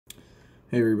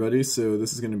Hey everybody, so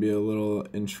this is going to be a little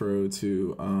intro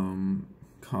to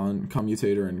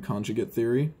commutator and conjugate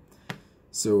theory.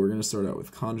 So we're going to start out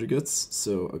with conjugates.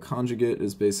 So a conjugate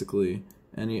is basically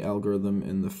any algorithm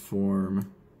in the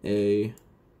form A,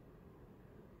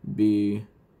 B,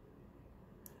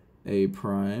 A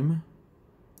prime,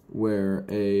 where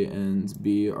A and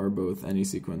B are both any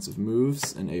sequence of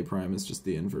moves, and A prime is just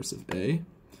the inverse of A.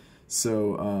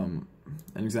 So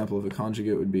an example of a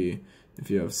conjugate would be if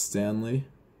you have Stanley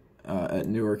at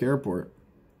Newark Airport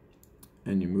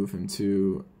and you move him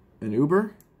to an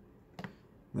Uber,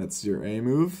 that's your A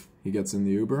move, he gets in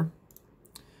the Uber,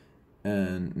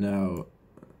 and now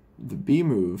the B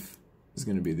move is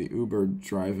going to be the Uber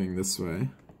driving this way.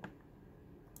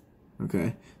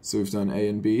 Okay, so we've done A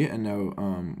and B, and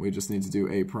now we just need to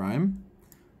do A prime,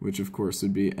 which of course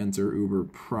would be enter Uber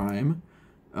prime,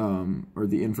 or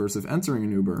the inverse of entering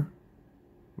an Uber,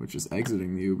 which is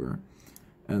exiting the Uber.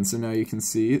 And so now you can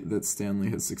see that Stanley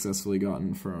has successfully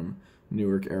gotten from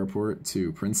Newark Airport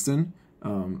to Princeton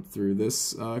through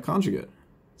this conjugate.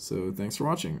 So thanks for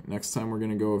watching. Next time we're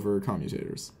going to go over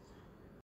commutators.